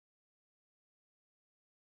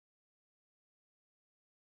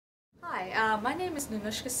Hi, my name is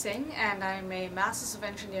Ninoshka Singh, and I'm a Master's of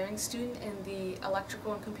Engineering student in the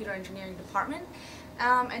Electrical and Computer Engineering department.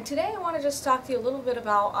 And today I want to just talk to you a little bit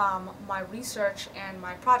about my research and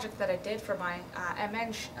my project that I did for my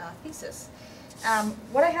MN thesis.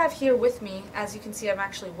 What I have here with me, as you can see I'm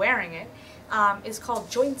actually wearing it, is called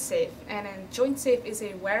JointSafe. And JointSafe is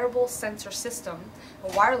a wearable sensor system,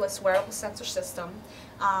 a wireless wearable sensor system,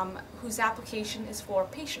 whose application is for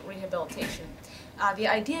patient rehabilitation. The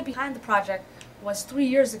idea behind the project was 3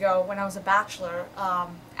 years ago when I was a bachelor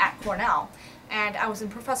at Cornell, and I was in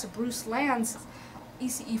Professor Bruce Land's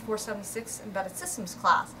ECE 476 Embedded Systems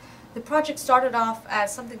class. The project started off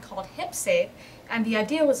as something called HipSafe, and the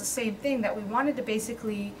idea was the same thing, that we wanted to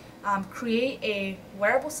basically create a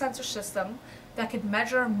wearable sensor system that could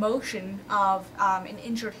measure motion of an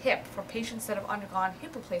injured hip for patients that have undergone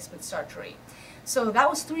hip replacement surgery. So that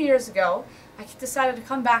was 3 years ago. I decided to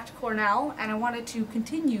come back to Cornell, and I wanted to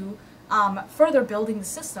continue further building the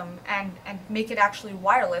system and make it actually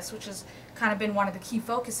wireless, which has kind of been one of the key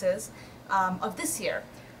focuses of this year.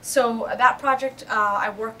 So that project I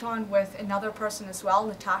worked on with another person as well,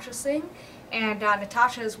 Natasha Singh, and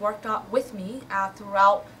Natasha has worked with me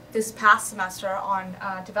throughout this past semester on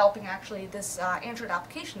developing actually this Android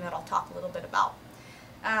application that I'll talk a little bit about.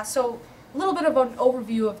 So a little bit of an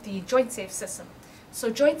overview of the JointSafe system. So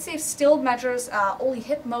JointSafe still measures only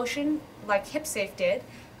hip motion like HipSafe did,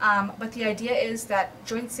 but the idea is that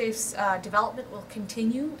JointSafe's development will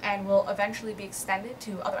continue and will eventually be extended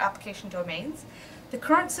to other application domains. The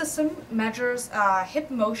current system measures hip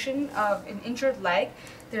motion of an injured leg.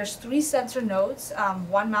 There's 3 sensor nodes,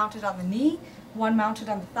 one mounted on the knee, one mounted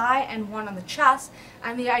on the thigh, and one on the chest.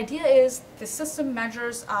 And the idea is the system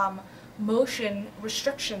measures motion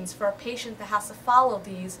restrictions for a patient that has to follow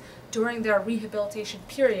these during their rehabilitation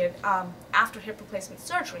period after hip replacement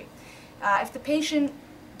surgery. If the patient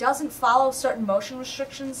doesn't follow certain motion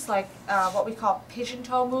restrictions, like what we call pigeon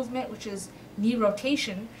toe movement, which is knee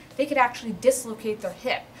rotation, they could actually dislocate their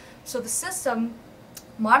hip. So the system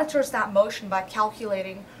monitors that motion by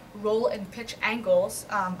calculating roll and pitch angles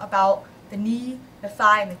about the knee, the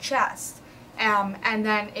thigh, and the chest. And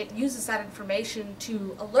then it uses that information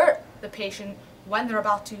to alert the patient when they're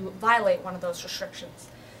about to violate one of those restrictions.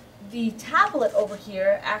 The tablet over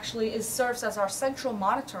here actually serves as our central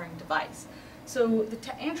monitoring device. So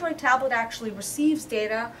the Android tablet actually receives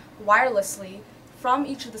data wirelessly from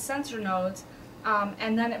each of the sensor nodes,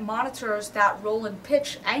 and then it monitors that roll and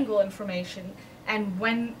pitch angle information, and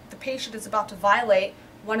when the patient is about to violate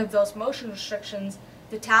one of those motion restrictions,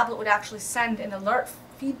 the tablet would actually send an alert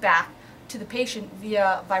feedback to the patient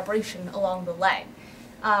via vibration along the leg.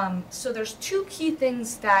 So there's 2 key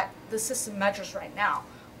things that the system measures right now.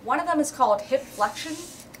 One of them is called hip flexion,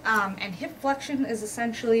 and hip flexion is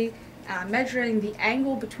essentially measuring the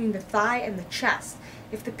angle between the thigh and the chest.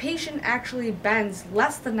 If the patient actually bends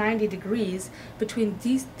less than 90 degrees between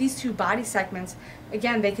these 2 body segments,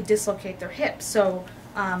 again, they could dislocate their hip. So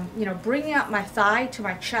bringing up my thigh to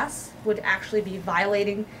my chest would actually be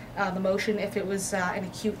violating the motion if it was an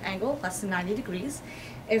acute angle, less than 90 degrees.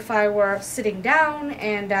 If I were sitting down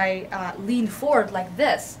and I leaned forward like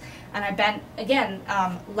this, and I bent, again,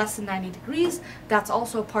 less than 90 degrees, that's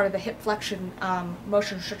also part of the hip flexion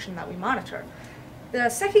motion restriction that we monitor. The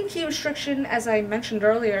second key restriction, as I mentioned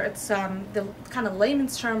earlier, it's the kind of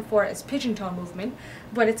layman's term for it is pigeon toe movement,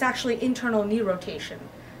 but it's actually internal knee rotation.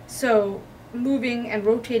 So moving and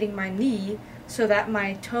rotating my knee so that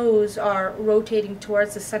my toes are rotating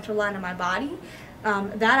towards the center line of my body,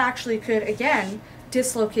 that actually could, again,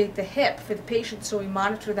 dislocate the hip for the patient. So we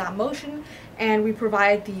monitor that motion and we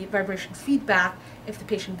provide the vibration feedback if the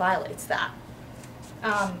patient violates that.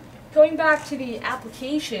 Going back to the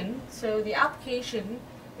application, so the application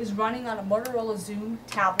is running on a Motorola Xoom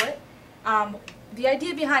tablet. The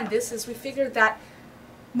idea behind this is we figured that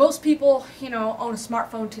most people, own a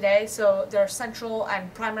smartphone today, so their central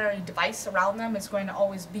and primary device around them is going to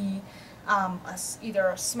always be either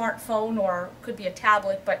a smartphone or could be a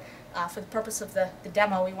tablet, but for the purpose of the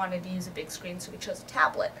demo, we wanted to use a big screen, so we chose a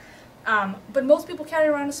tablet. But most people carry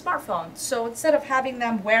around a smartphone, so instead of having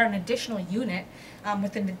them wear an additional unit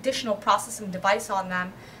with an additional processing device on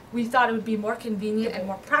them, we thought it would be more convenient and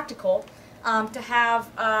more practical to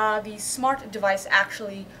have the smart device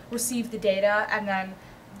actually receive the data, and then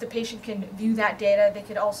the patient can view that data. They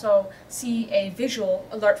could also see a visual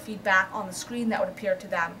alert feedback on the screen that would appear to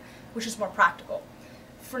them, which is more practical.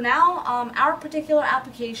 For now, our particular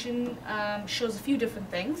application shows a few different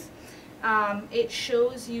things. It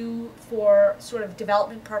shows you, for sort of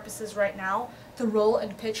development purposes right now, the roll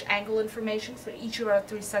and pitch angle information for each of our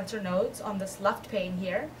 3 sensor nodes on this left pane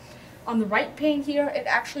here. On the right pane here, it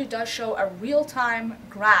actually does show a real-time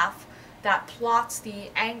graph that plots the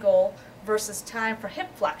angle versus time for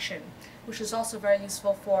hip flexion, which is also very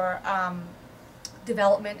useful for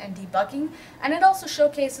development and debugging. And it also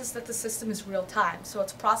showcases that the system is real-time, so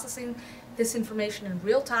it's processing this information in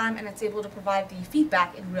real time and it's able to provide the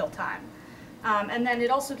feedback in real time. And then it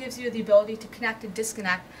also gives you the ability to connect and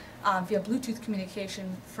disconnect via Bluetooth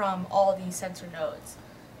communication from all the sensor nodes.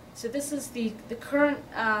 So this is the current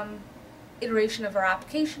iteration of our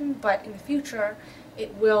application, but in the future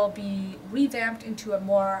it will be revamped into a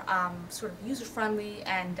more sort of user-friendly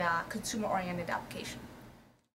and consumer-oriented application.